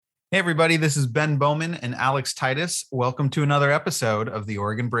Hey, everybody, this is Ben Bowman and Alex Titus. Welcome to another episode of The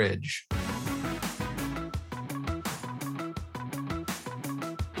Oregon Bridge.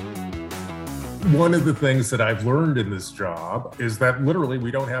 One of the things that I've learned in this job is that literally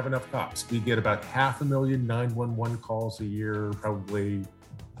we don't have enough cops. We get about 500,000 911 calls a year, probably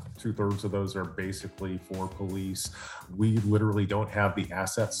 2/3 of those are basically for police. We literally don't have the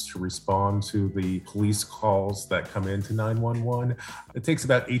assets to respond to the police calls that come into 911. It takes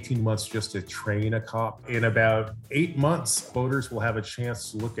about 18 months just to train a cop. In about 8 months, voters will have a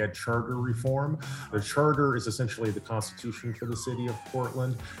chance to look at charter reform. The charter is essentially the constitution for the city of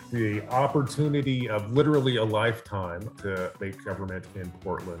Portland. The opportunity of literally a lifetime to make government in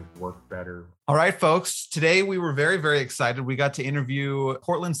Portland work better. All right, folks. Today we were very, very excited. We got to interview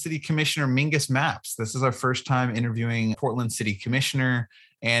Portland City Commissioner Mingus Mapps. This is our first time interviewing Portland City Commissioner,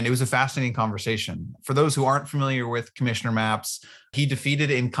 and it was a fascinating conversation. For those who aren't familiar with Commissioner Mapps, he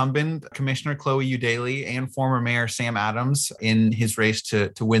defeated incumbent Commissioner Chloe Eudaly and former Mayor Sam Adams in his race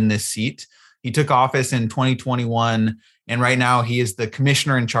to win this seat. He took office in 2021, and right now he is the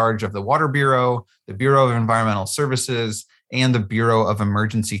commissioner in charge of the Water Bureau, the Bureau of Environmental Services, and the Bureau of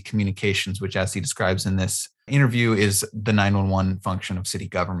Emergency Communications, which, as he describes in this interview, is the 911 function of city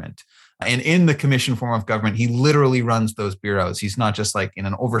government. And in the commission form of government, he literally runs those bureaus. He's not just like in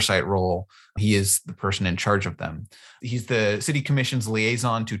an oversight role. He is the person in charge of them. He's the city commission's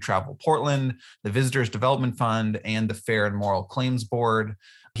liaison to Travel Portland, the Visitors Development Fund, and the Fair and Moral Claims Board.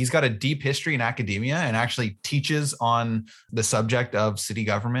 He's got a deep history in academia and actually teaches on the subject of city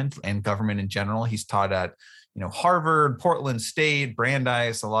government and government in general. He's taught at Harvard, Portland State,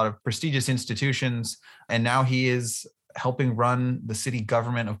 Brandeis, a lot of prestigious institutions. And now he is helping run the city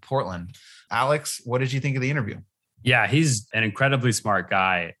government of Portland. Alex, what did you think of the interview? Yeah, he's an incredibly smart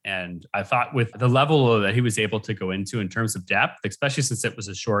guy. And I thought with the level that he was able to go into in terms of depth, especially since it was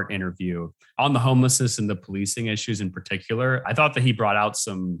a short interview on the homelessness and the policing issues in particular, I thought that he brought out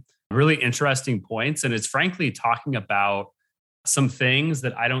some really interesting points. And it's frankly talking about some things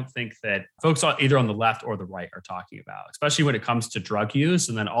that I don't think that folks either on the left or the right are talking about, especially when it comes to drug use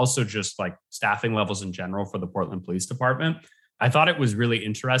and then also just like staffing levels in general for the Portland Police Department. I thought it was really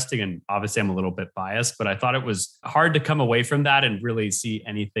interesting, and obviously I'm a little bit biased, but I thought it was hard to come away from that and really see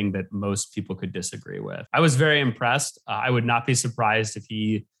anything that most people could disagree with. I was very impressed. I would not be surprised if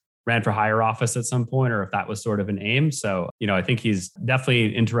he ran for higher office at some point, or if that was sort of an aim. So, I think he's definitely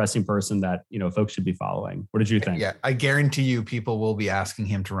an interesting person that, folks should be following. What did you think? Yeah, I guarantee you people will be asking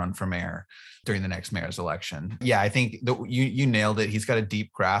him to run for mayor during the next mayor's election. Yeah, I think you nailed it. He's got a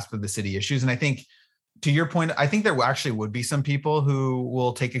deep grasp of the city issues. And I think, to your point, I think there actually would be some people who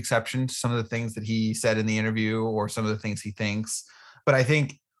will take exception to some of the things that he said in the interview or some of the things he thinks. But I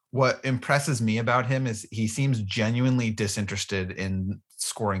think what impresses me about him is he seems genuinely disinterested in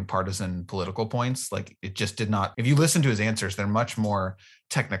scoring partisan political points. Like, it just did not, if you listen to his answers, they're much more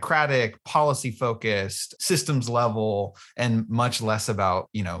technocratic, policy focused, systems level, and much less about,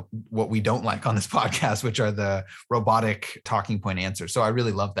 what we don't like on this podcast, which are the robotic talking point answers. So I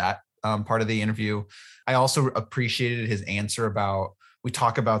really love that part of the interview. I also appreciated his answer about, we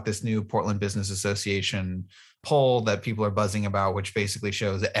talk about this new Portland Business Association poll that people are buzzing about, which basically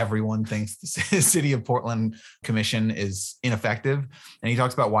shows that everyone thinks the city of Portland commission is ineffective. And he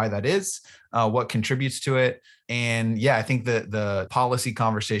talks about why that is, what contributes to it. And yeah, I think that the policy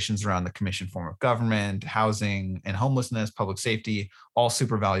conversations around the commission form of government, housing and homelessness, public safety, all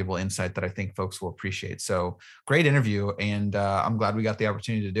super valuable insight that I think folks will appreciate. So great interview. And I'm glad we got the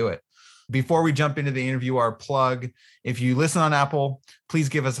opportunity to do it. Before we jump into the interview, our plug, if you listen on Apple, please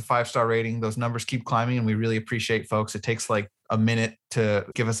give us a 5-star rating. Those numbers keep climbing and we really appreciate folks. It takes like a minute to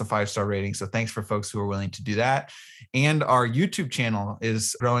give us a 5-star rating. So thanks for folks who are willing to do that. And our YouTube channel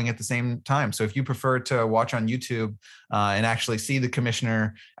is growing at the same time. So if you prefer to watch on YouTube and actually see the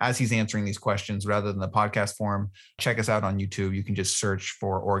commissioner as he's answering these questions rather than the podcast form, check us out on YouTube. You can just search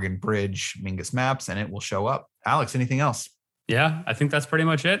for Oregon Bridge Mingus Mapps and it will show up. Alex, anything else? Yeah, I think that's pretty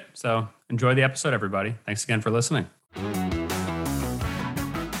much it. So enjoy the episode, everybody. Thanks again for listening.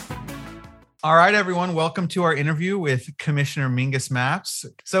 All right, everyone. Welcome to our interview with Commissioner Mingus Mapps.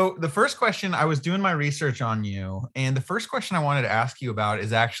 So the first question, I was doing my research on you, and the first question I wanted to ask you about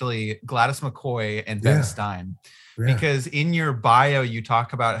is actually Gladys McCoy and Ben Stein. Because in your bio, you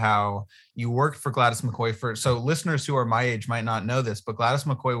talk about how you worked for Gladys McCoy so listeners who are my age might not know this, but Gladys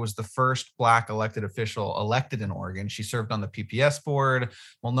McCoy was the first Black elected official elected in Oregon. She served on the PPS board,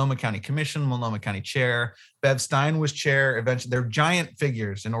 Multnomah County Commission, Multnomah County Chair. Bev Stein was chair. Eventually, they're giant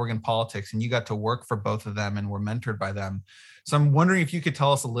figures in Oregon politics, and you got to work for both of them and were mentored by them. So I'm wondering if you could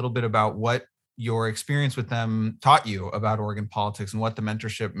tell us a little bit about what your experience with them taught you about Oregon politics and what the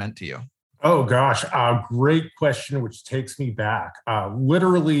mentorship meant to you. Oh gosh, great question, which takes me back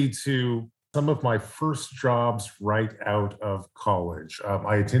literally to some of my first jobs right out of college.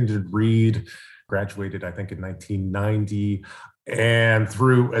 I attended Reed, graduated, I think, in 1990. And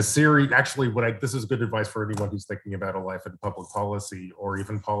through a series, actually, this is good advice for anyone who's thinking about a life in public policy or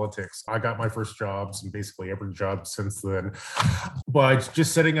even politics. I got my first jobs and basically every job since then by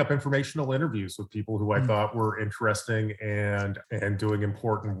just setting up informational interviews with people who I thought were interesting and doing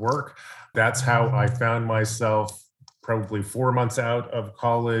important work. That's how I found myself probably 4 months out of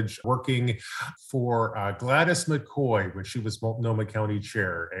college working for Gladys McCoy when she was Multnomah County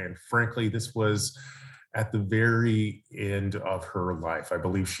Chair. And frankly, this was at the very end of her life. I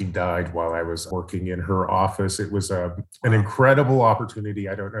believe she died while I was working in her office. It was an incredible opportunity.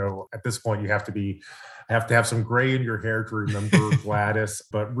 I don't know, at this point, you have to have some gray in your hair to remember Gladys,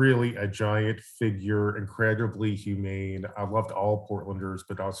 but really a giant figure, incredibly humane. I loved all Portlanders,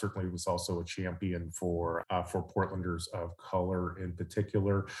 but I certainly was also a champion for Portlanders of color in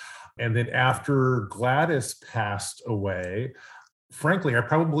particular. And then after Gladys passed away, frankly, I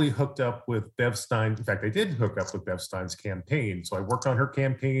probably hooked up with Bev Stein. In fact, I did hook up with Bev Stein's campaign. So I worked on her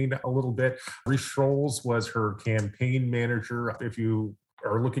campaign a little bit. Reese Scholes was her campaign manager. If you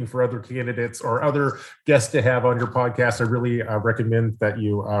are looking for other candidates or other guests to have on your podcast, I really recommend that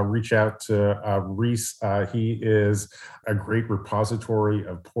you reach out to Reese. He is a great repository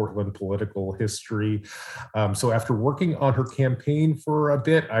of Portland political history. So after working on her campaign for a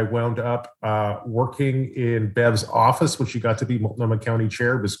bit, I wound up working in Bev's office, which she got to be Multnomah County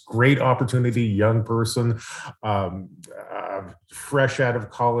Chair. It was a great opportunity, young person, fresh out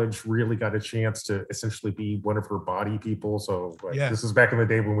of college, really got a chance to essentially be one of her body people. So This is back in the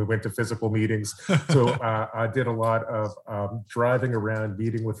day when we went to physical meetings. So I did a lot of driving around,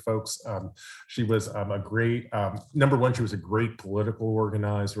 meeting with folks. She was a great, number one, she was a great political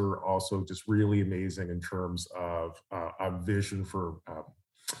organizer, also just really amazing in terms of a vision for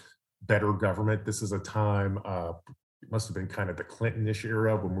better government. This is a time, it must have been kind of the Clinton-ish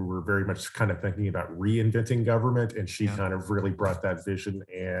era when we were very much kind of thinking about reinventing government. And she kind of really brought that vision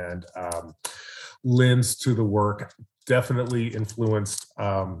and lens to the work. Definitely influenced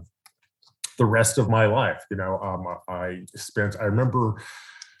the rest of my life. I remember,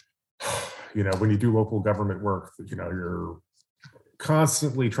 when you do local government work, you're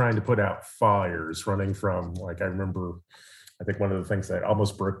constantly trying to put out fires, running from, I think one of the things that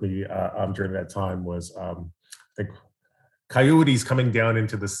almost broke me during that time was, I think, coyotes coming down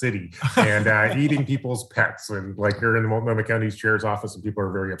into the city and eating people's pets. And you're in the Multnomah County Chair's office and people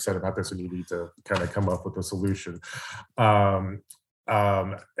are very upset about this and you need to kind of come up with a solution. And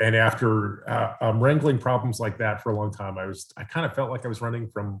after wrangling problems like that for a long time, I kind of felt like I was running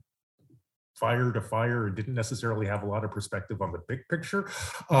from fire to fire and didn't necessarily have a lot of perspective on the big picture,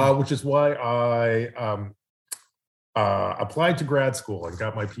 which is why I applied to grad school and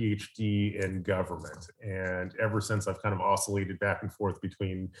got my PhD in government. And ever since, I've kind of oscillated back and forth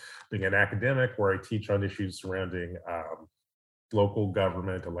between being an academic, where I teach on issues surrounding local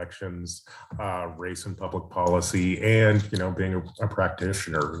government, elections, race and public policy, and being a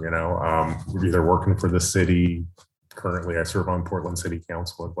practitioner. Either working for the city. Currently, I serve on Portland City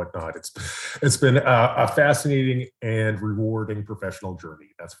Council and whatnot. It's been a fascinating and rewarding professional journey,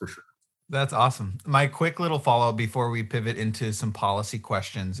 that's for sure. That's awesome. My quick little follow-up before we pivot into some policy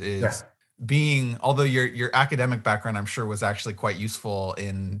questions is although your academic background, I'm sure, was actually quite useful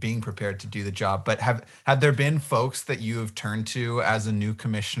in being prepared to do the job, but have there been folks that you have turned to as a new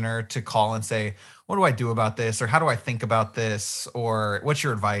commissioner to call and say, what do I do about this? Or how do I think about this? Or what's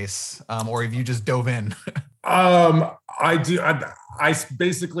your advice? Or have you just dove in? I do. I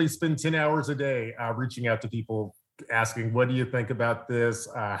basically spend 10 hours a day reaching out to people, asking, what do you think about this?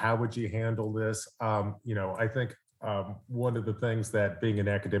 How would you handle this? I think one of the things that being an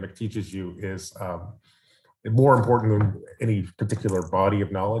academic teaches you is more important than any particular body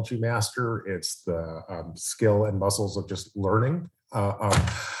of knowledge you master. It's the skill and muscles of just learning.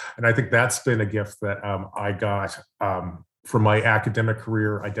 And I think that's been a gift that I got from my academic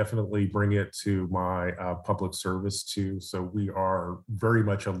career. I definitely bring it to my public service too. So we are very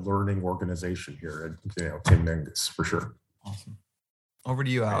much a learning organization here at Team Mingus, for sure. Awesome. Over to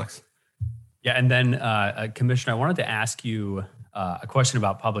you, Alex. Yeah, and then Commissioner, I wanted to ask you a question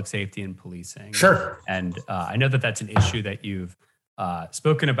about public safety and policing. Sure. And I know that that's an issue that you've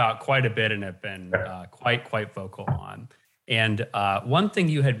spoken about quite a bit and have been quite vocal on. And one thing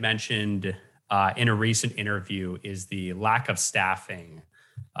you had mentioned in a recent interview is the lack of staffing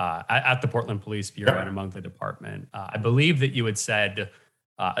at the Portland Police Bureau and among the department. I believe that you had said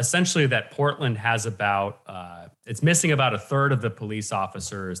essentially that Portland has it's missing about a third of the police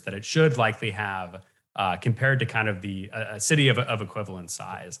officers that it should likely have compared to kind of a city of equivalent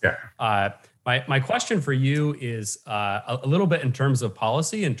size. Yeah. My question for you is a little bit in terms of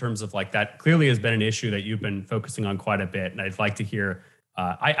policy, in terms of like that clearly has been an issue that you've been focusing on quite a bit. And I'd like to hear,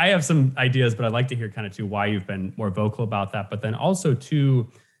 I have some ideas, but I'd like to hear kind of too why you've been more vocal about that. But then also too,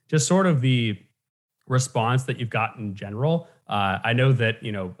 just sort of the response that you've gotten in general. I know that,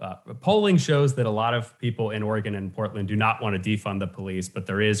 polling shows that a lot of people in Oregon and Portland do not want to defund the police, but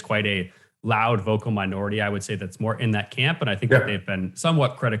there is quite a loud vocal minority, I would say, that's more in that camp. And I think that they've been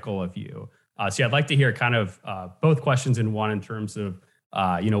somewhat critical of you. So I'd like to hear kind of both questions in one in terms of,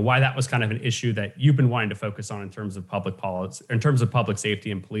 why that was kind of an issue that you've been wanting to focus on in terms of public policy, in terms of public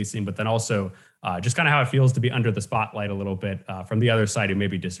safety and policing, but then also just kind of how it feels to be under the spotlight a little bit from the other side who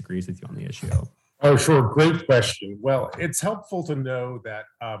maybe disagrees with you on the issue. Oh, sure. Great question. Well, it's helpful to know that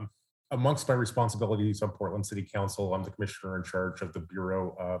amongst my responsibilities on Portland City Council, I'm the commissioner in charge of the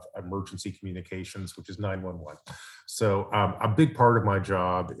Bureau of Emergency Communications, which is 911. So a big part of my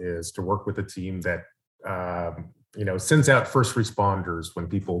job is to work with a team that sends out first responders when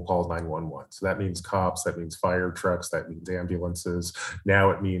people call 911. So that means cops, that means fire trucks, that means ambulances.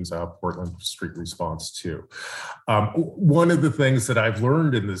 Now it means Portland Street Response too. One of the things that I've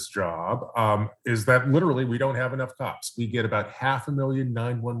learned in this job is that literally we don't have enough cops. We get about 500,000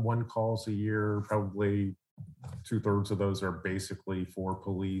 911 calls a year, probably 2/3 of those are basically for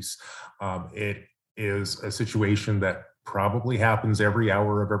police. It is a situation that probably happens every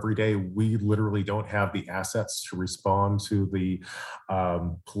hour of every day. We literally don't have the assets to respond to the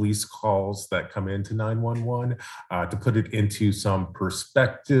police calls that come into 911. To put it into some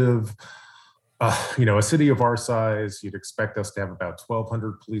perspective, a city of our size, you'd expect us to have about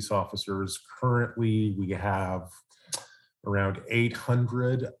 1,200 police officers. Currently, we have around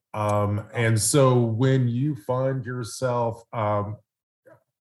 800. And so when you find yourself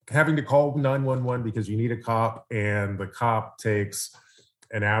having to call 911 because you need a cop and the cop takes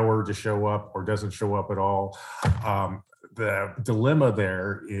an hour to show up or doesn't show up at all, the dilemma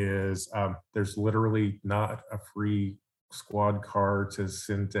there is there's literally not a free squad car to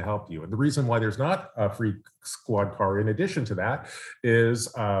send to help you. And the reason why there's not a free squad car in addition to that is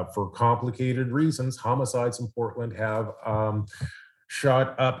for complicated reasons. Homicides in Portland have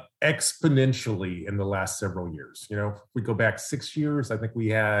shot up exponentially in the last several years. If we go back 6 years, I think we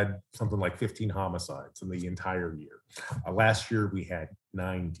had something like 15 homicides in the entire year. Last year, we had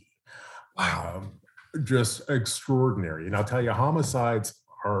 90. Wow. Just extraordinary. And I'll tell you, homicides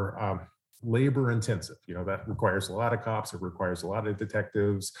are labor intensive. That requires a lot of cops. It requires a lot of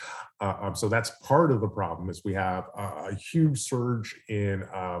detectives. So that's part of the problem is we have a huge surge in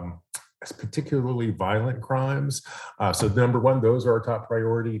particularly violent crimes. So number one, those are our top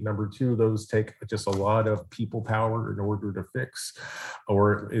priority. Number two, those take just a lot of people power in order to fix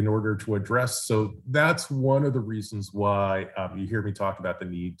or in order to address. So that's one of the reasons why you hear me talk about the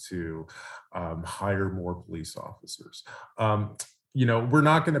need to hire more police officers. We're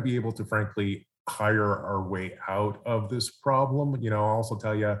not going to be able to, frankly, hire our way out of this problem. I'll also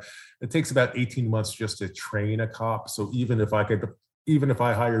tell you, it takes about 18 months just to train a cop. So even if I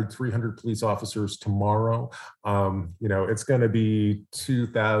hired 300 police officers tomorrow, it's going to be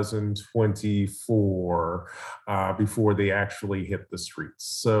 2024 before they actually hit the streets.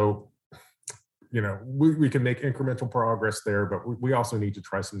 So, we can make incremental progress there, but we also need to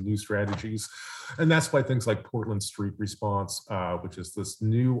try some new strategies. And that's why things like Portland Street Response, which is this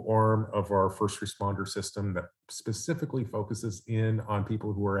new arm of our first responder system that specifically focuses in on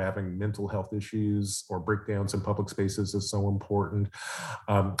people who are having mental health issues or breakdowns in public spaces, is so important.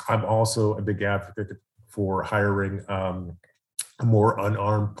 I'm also a big advocate for hiring more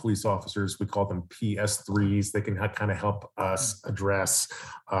unarmed police officers. We call them PS3s. They can kind of help us address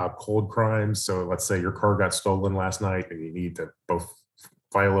cold crimes. So let's say your car got stolen last night and you need to both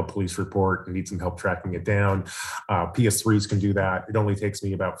file a police report and need some help tracking it down. PS3s can do that. It only takes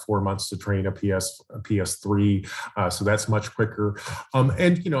me about 4 months to train a PS3. So that's much quicker. And,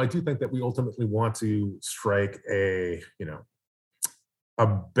 I do think that we ultimately want to strike a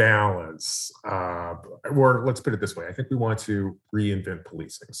balance, or let's put it this way. I think we want to reinvent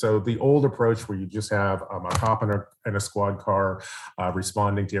policing. So the old approach where you just have a cop and a squad car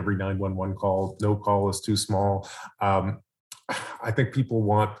responding to every 911 call, no call is too small. I think people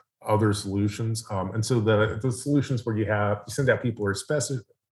want other solutions. And so the solutions where you send out people who are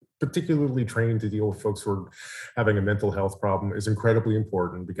particularly trained to deal with folks who are having a mental health problem is incredibly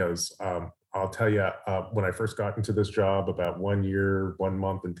important because I'll tell you, when I first got into this job about 1 year, 1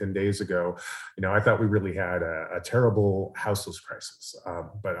 month, and 10 days ago, I thought we really had a terrible houseless crisis.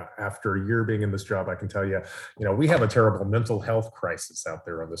 But after a year being in this job, I can tell you, we have a terrible mental health crisis out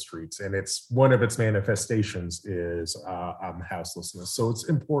there on the streets, and it's one of its manifestations is houselessness. So it's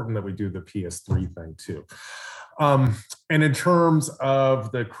important that we do the PS3 thing too. And in terms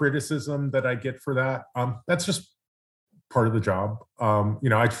of the criticism that I get for that, that's just part of the job.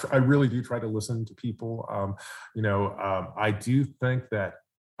 I really do try to listen to people. I do think that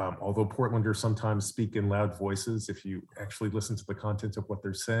although Portlanders sometimes speak in loud voices, if you actually listen to the content of what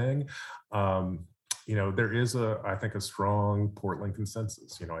they're saying, there is I think a strong Portland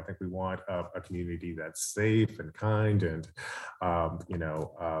consensus. I think we want a community that's safe and kind and,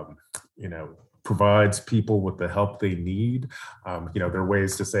 provides people with the help they need. There are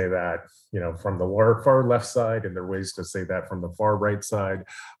ways to say that, from the far left side, and there are ways to say that from the far right side.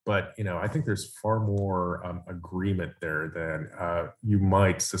 But, I think there's far more agreement there than you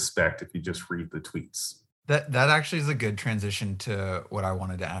might suspect if you just read the tweets. That actually is a good transition to what I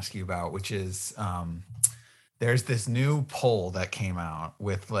wanted to ask you about, which is there's this new poll that came out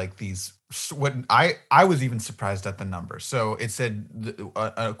with like these, what I was even surprised at the numbers. So it said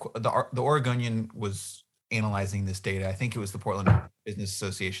the Oregonian was analyzing this data. I think it was the Portland Business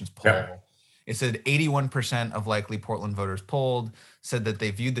Association's poll. Yeah. It said 81% of likely Portland voters polled said that they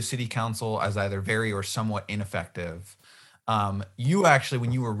viewed the city council as either very or somewhat ineffective. You actually,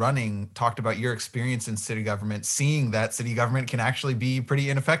 when you were running, talked about your experience in city government, seeing that city government can actually be pretty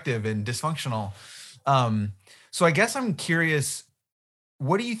ineffective and dysfunctional. So I guess I'm curious,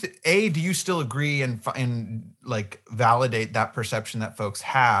 what do you do you still agree and like validate that perception that folks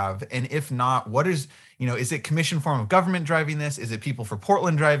have? And if not, what is it commission form of government driving this? Is it people for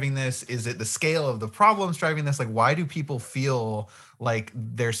Portland driving this? Is it the scale of the problems driving this? Like, why do people feel like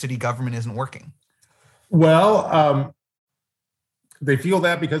their city government isn't working? Well, they feel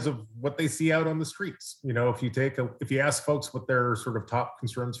that because of what they see out on the streets. If you ask folks what their sort of top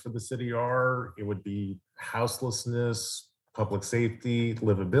concerns for the city are, it would be houselessness, public safety,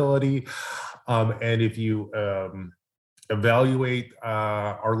 livability. And if you evaluate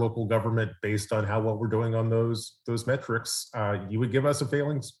our local government based on how well we're doing on those metrics, you would give us a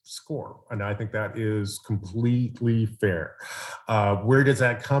failing score. And I think that is completely fair. Where does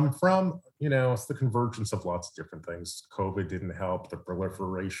that come from? It's the convergence of lots of different things. COVID didn't help. The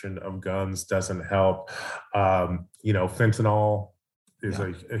proliferation of guns doesn't help. Fentanyl is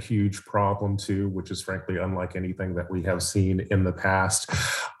a huge problem too, which is frankly unlike anything that we have seen in the past.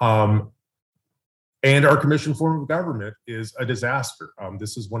 And our commission form of government is a disaster.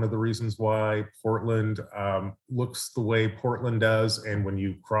 This is one of the reasons why Portland looks the way Portland does. And when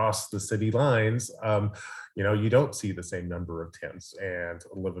you cross the city lines, you don't see the same number of tents and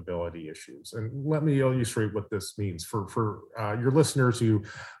livability issues. And let me illustrate what this means for your listeners who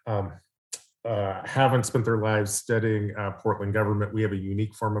haven't spent their lives studying Portland government. We have a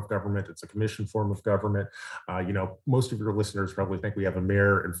unique form of government. It's a commission form of government. Most of your listeners probably think we have a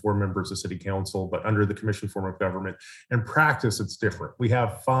mayor and 4 members of city council, but under the commission form of government, in practice, it's different. We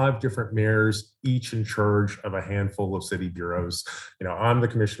have 5 different mayors, each in charge of a handful of city bureaus. I'm the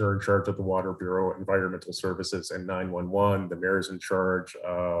commissioner in charge of the Water Bureau, Environmental Services, and 911. The mayor's in charge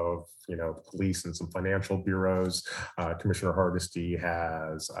of, police and some financial bureaus. Commissioner Hardesty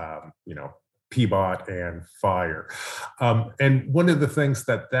has, PBOT and fire. And one of the things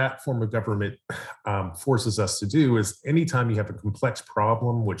that form of government forces us to do is anytime you have a complex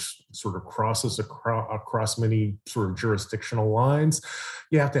problem, which sort of crosses across many sort of jurisdictional lines,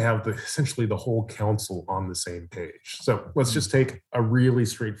 you have to have essentially the whole council on the same page. So let's just take a really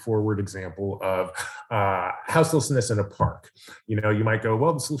straightforward example of houselessness in a park. You might go,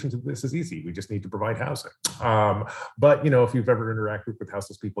 well, the solution to this is easy. We just need to provide housing. But if you've ever interacted with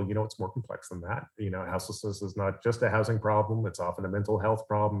houseless people, it's more complex than that. Houselessness is not just a housing problem. It's often a mental health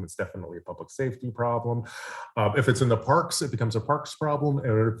problem. It's definitely a public safety problem. If it's in the parks, it becomes a parks problem.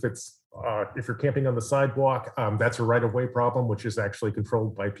 And if you're camping on the sidewalk, that's a right-of-way problem, which is actually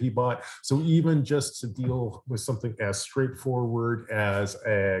controlled by PBOT. So even just to deal with something as straightforward as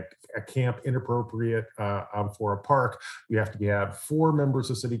a camp inappropriate for a park, you have to have 4 members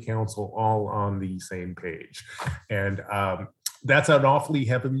of city council all on the same page. And that's an awfully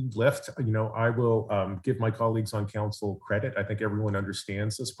heavy lift. I will give my colleagues on council credit. I think everyone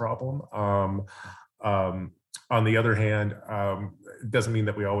understands this problem. On the other hand, it doesn't mean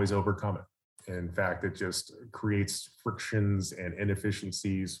that we always overcome it. In fact, it just creates frictions and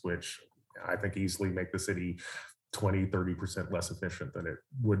inefficiencies, which I think easily make the city 20, 30% less efficient than it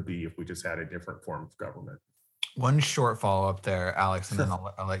would be if we just had a different form of government. One short follow-up there, Alex, and Sure. then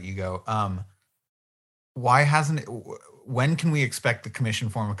I'll let you go. Why hasn't it, when can we expect the commission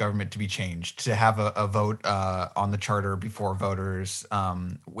form of government to be changed, to have a vote on the charter before voters?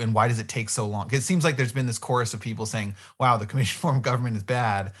 And why does it take so long? 'Cause it seems like there's been this chorus of people saying, wow, the commission form of government is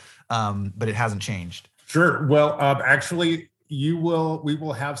bad, but it hasn't changed. Sure. Well, actually, we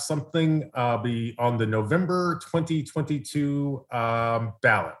will have something be on the November 2022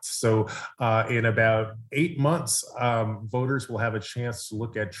 ballot. So in about 8 months, voters will have a chance to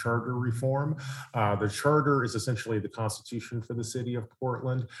look at charter reform. The charter is essentially the constitution for the city of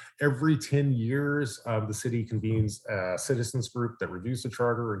Portland. Every 10 years, the city convenes a citizens group that reviews the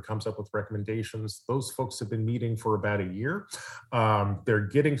charter and comes up with recommendations. Those folks have been meeting for about a year. They're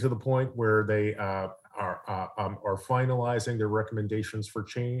getting to the point where they are finalizing their recommendations for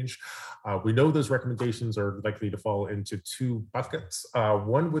change. We know those recommendations are likely to fall into two buckets.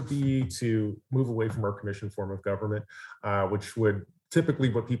 One would be to move away from our commission form of government, which would typically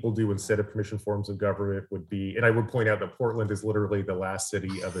what people do instead of commission forms of government would be, and I would point out that Portland is literally the last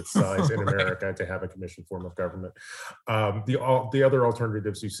city of its size in America to have a commission form of government. The other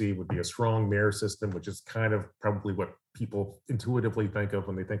alternatives you see would be a strong mayor system, which is kind of probably what people intuitively think of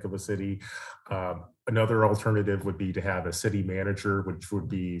when they think of a city. Another alternative would be to have a city manager, which would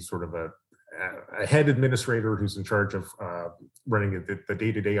be sort of a head administrator who's in charge of running the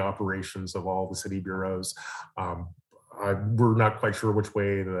day-to-day operations of all the city bureaus. We're not quite sure which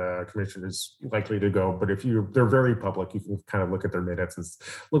way the commission is likely to go, but they're very public. You can kind of look at their minutes. It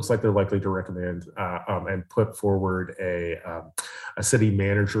looks like they're likely to recommend and put forward a city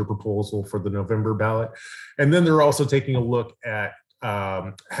manager proposal for the November ballot. And then they're also taking a look at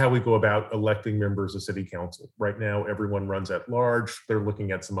how we go about electing members of city council. Right now, everyone runs at large. They're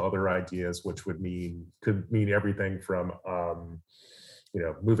looking at some other ideas, which could mean everything from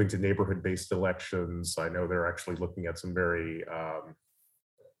moving to neighborhood-based elections. I know they're actually looking at some very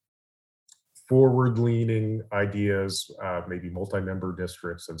forward-leaning ideas, maybe multi-member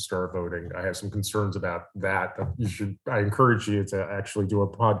districts and star voting. I have some concerns about that. I encourage you to actually do a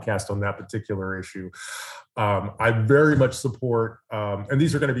podcast on that particular issue. I very much support, and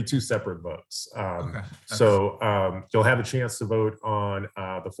these are going to be two separate votes. Okay. So you'll have a chance to vote on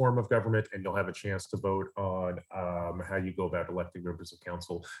the form of government, and you'll have a chance to vote on how you go about electing members of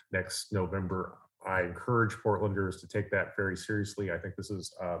council next November. I encourage Portlanders to take that very seriously. I think this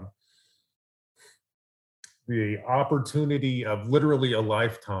is the opportunity of literally a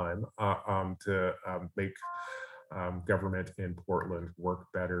lifetime to make government in Portland work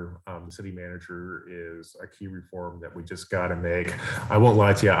better. The city manager is a key reform that we just got to make. I won't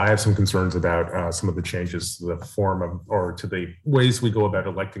lie to you, I have some concerns about some of the changes to the form of, or to the ways we go about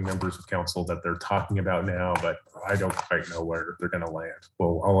electing members of council that they're talking about now, but I don't quite know where they're going to land.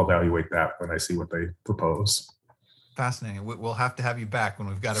 Well, I'll evaluate that when I see what they propose. Fascinating. We'll have to have you back when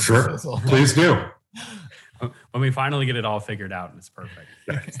we've got a sure. proposal. Please do. When we finally get it all figured out, and it's perfect.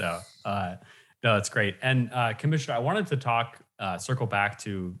 So, no, that's great. And Commissioner, I wanted to circle back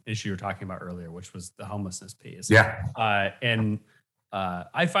to the issue you were talking about earlier, which was the homelessness piece. Yeah.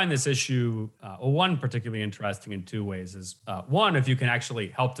 I find this issue, one, particularly interesting in two ways. Is one, if you can actually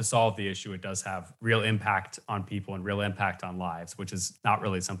help to solve the issue, it does have real impact on people and real impact on lives, which is not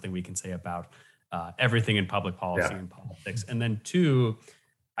really something we can say about everything in public policy and politics. And then two,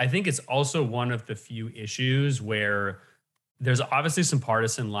 I think it's also one of the few issues where there's obviously some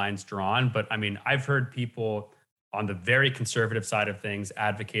partisan lines drawn, but I mean, I've heard people on the very conservative side of things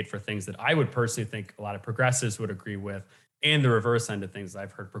advocate for things that I would personally think a lot of progressives would agree with, and the reverse end of things.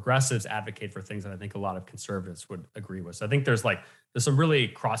 I've heard progressives advocate for things that I think a lot of conservatives would agree with. So I think there's some really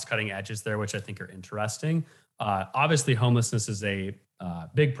cross-cutting edges there, which I think are interesting. Obviously, homelessness is a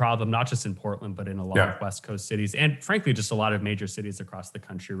big problem, not just in Portland, but in a lot of West Coast cities, and frankly, just a lot of major cities across the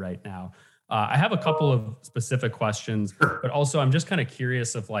country right now. I have a couple of specific questions, but also I'm just kind of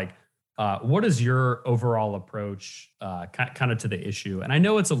curious of what is your overall approach kind of to the issue? And I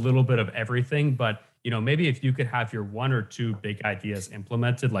know it's a little bit of everything, but maybe if you could have your one or two big ideas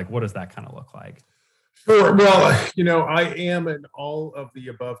implemented, what does that kind of look like? Sure. Well, I am an all of the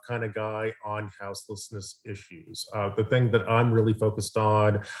above kind of guy on houselessness issues. The thing that I'm really focused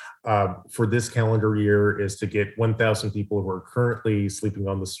on for this calendar year is to get 1,000 people who are currently sleeping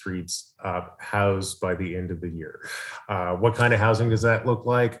on the streets housed by the end of the year. What kind of housing does that look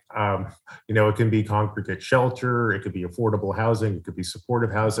like? It can be congregate shelter, it could be affordable housing, it could be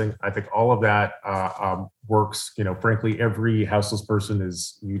supportive housing. I think all of that works. Frankly, every houseless person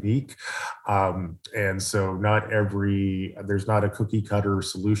is unique. And so there's not a cookie cutter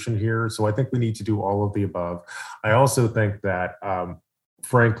solution here. So I think we need to do all of the above. I also think that,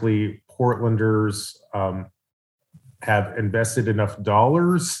 frankly, Portlanders have invested enough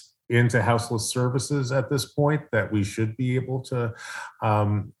dollars into houseless services at this point that we should be able to,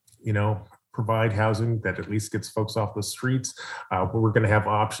 provide housing that at least gets folks off the streets. But we're going to have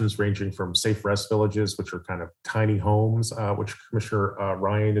options ranging from safe rest villages, which are kind of tiny homes, which Commissioner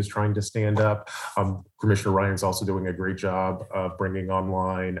Ryan is trying to stand up. Commissioner Ryan is also doing a great job of bringing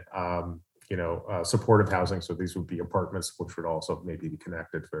online supportive housing. So these would be apartments, which would also maybe be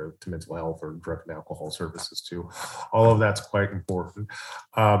connected to mental health or drug and alcohol services too. All of that's quite important.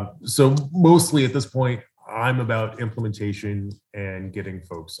 So mostly at this point, I'm about implementation and getting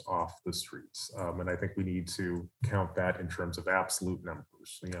folks off the streets. And I think we need to count that in terms of absolute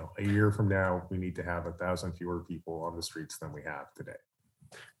numbers. A year from now, we need to have 1,000 fewer people on the streets than we have today.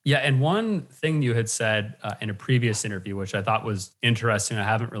 Yeah, and one thing you had said in a previous interview, which I thought was interesting, I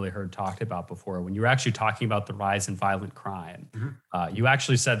haven't really heard talked about before, when you were actually talking about the rise in violent crime, you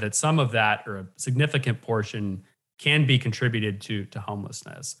actually said that some of that, or a significant portion, can be contributed to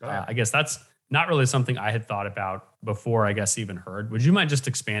homelessness. I guess that's not really something I had thought about before, I guess, even heard. Would you mind just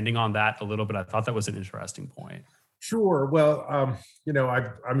expanding on that a little bit? I thought that was an interesting point. Sure. Well, I'm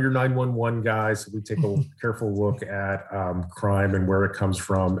your 911 guy, so we take a careful look at crime and where it comes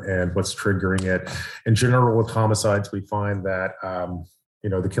from and what's triggering it. In general, with homicides, we find that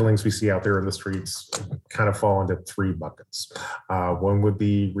the killings we see out there in the streets kind of fall into three buckets. One would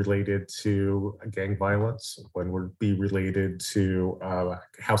be related to gang violence. One would be related to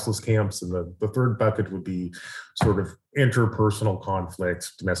houseless camps. And the third bucket would be sort of interpersonal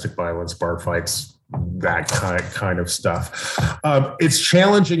conflicts, domestic violence, bar fights, that kind of stuff. It's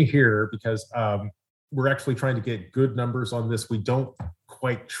challenging here because we're actually trying to get good numbers on this. We don't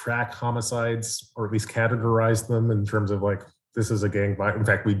quite track homicides, or at least categorize them in terms of like, this is a gang violence. In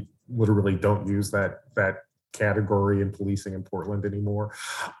fact, we literally don't use that category in policing in Portland anymore.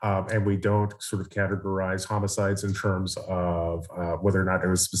 And we don't sort of categorize homicides in terms of whether or not it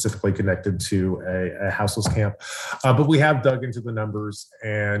was specifically connected to a houseless camp. But we have dug into the numbers,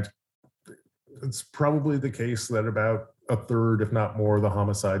 and it's probably the case that about a third, if not more, of the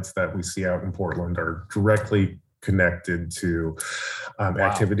homicides that we see out in Portland are directly connected to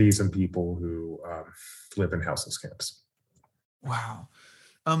activities and people who live in houseless camps. Wow.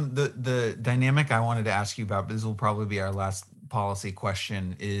 The dynamic I wanted to ask you about, this will probably be our last policy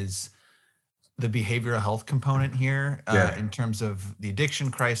question, is the behavioral health component here in terms of the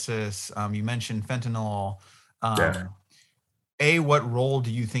addiction crisis. You mentioned fentanyl. What role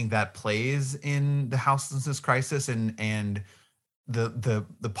do you think that plays in the houselessness crisis? And the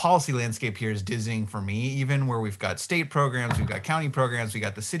policy landscape here is dizzying for me, even where we've got state programs, we've got county programs, we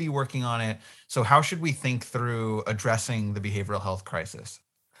got the city working on it. So how should we think through addressing the behavioral health crisis?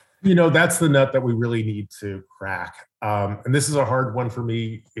 That's the nut that we really need to crack. And this is a hard one for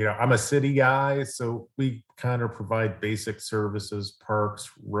me. I'm a city guy, so we kind of provide basic services,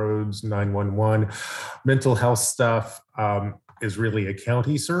 parks, roads, 911. Mental health stuff is really a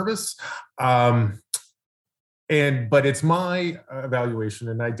county service. But it's my evaluation,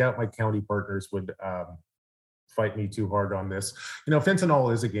 and I doubt my county partners would fight me too hard on this.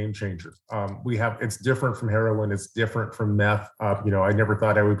 Fentanyl is a game changer. It's different from heroin. It's different from meth. I never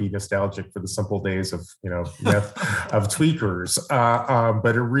thought I would be nostalgic for the simple days of, meth, of tweakers.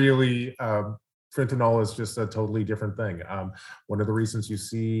 But it really, fentanyl is just a totally different thing. One of the reasons you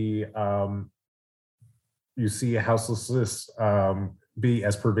see a houselessness be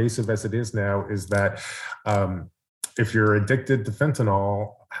as pervasive as it is now is that if you're addicted to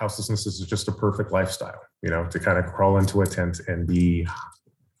fentanyl, houselessness is just a perfect lifestyle, to kind of crawl into a tent and be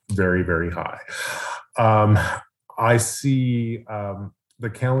very, very high. I see the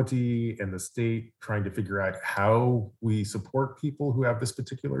county and the state trying to figure out how we support people who have this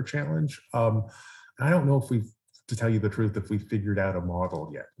particular challenge. I don't know to tell you the truth, if we figured out a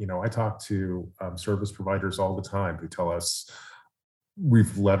model yet. I talk to service providers all the time who tell us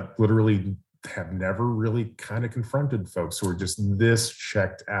we've literally have never really kind of confronted folks who are just this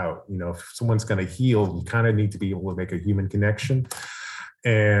checked out. If someone's going to heal, you kind of need to be able to make a human connection.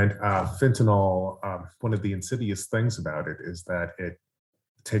 And fentanyl, one of the insidious things about it is that it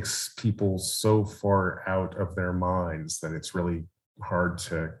takes people so far out of their minds that it's really hard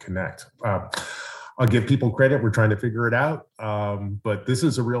to connect. I'll give people credit. We're trying to figure it out. But this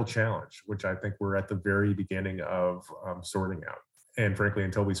is a real challenge, which I think we're at the very beginning of sorting out. And frankly,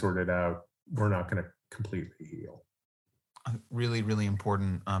 until we sort it out, we're not going to completely heal. Really, really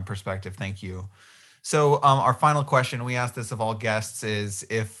important perspective. Thank you. So our final question, we ask this of all guests, is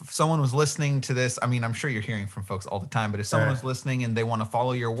if someone was listening to this, I mean, I'm sure you're hearing from folks all the time, but if someone was listening and they want to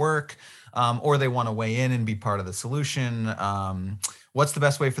follow your work or they want to weigh in and be part of the solution, what's the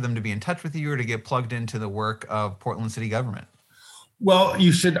best way for them to be in touch with you or to get plugged into the work of Portland City government? Well,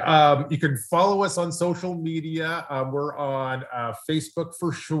 you can follow us on social media. We're on Facebook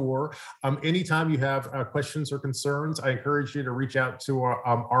for sure. Anytime you have questions or concerns, I encourage you to reach out to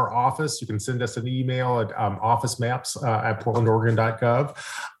our office. You can send us an email at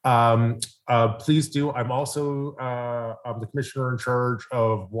officemaps@portlandoregon.gov. Please do. I'm also the commissioner in charge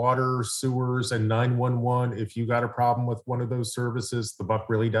of water, sewers, and 911. If you got a problem with one of those services, the buck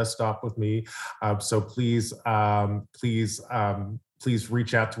really does stop with me. So please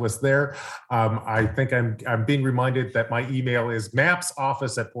reach out to us there. I think I'm being reminded that my email is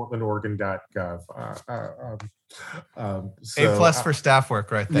mapsoffice@portlandoregon.gov. A+ for staff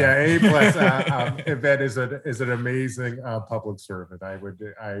work right there. Yeah, A+. Yvette is an amazing public servant. I would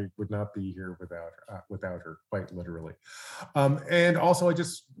not be here without her, quite literally. And also, I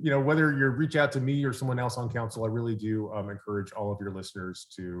just, whether you reach out to me or someone else on council, I really do encourage all of your listeners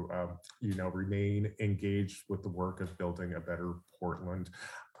to, remain engaged with the work of building a better Portland.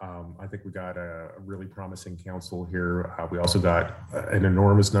 I think we got a really promising council here. We also got an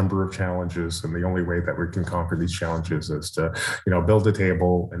enormous number of challenges, and the only way that we can conquer these challenges is to, build a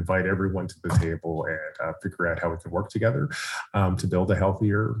table, invite everyone to the table, and figure out how we can work together to build a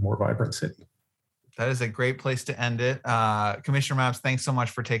healthier, more vibrant city. That is a great place to end it. Commissioner Mapps, thanks so much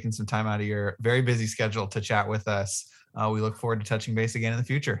for taking some time out of your very busy schedule to chat with us. We look forward to touching base again in the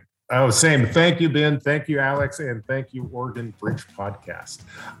future. Oh, same. Thank you, Ben. Thank you, Alex. And thank you, Oregon Bridge Podcast.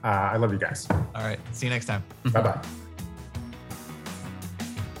 I love you guys. All right. See you next time. Bye-bye.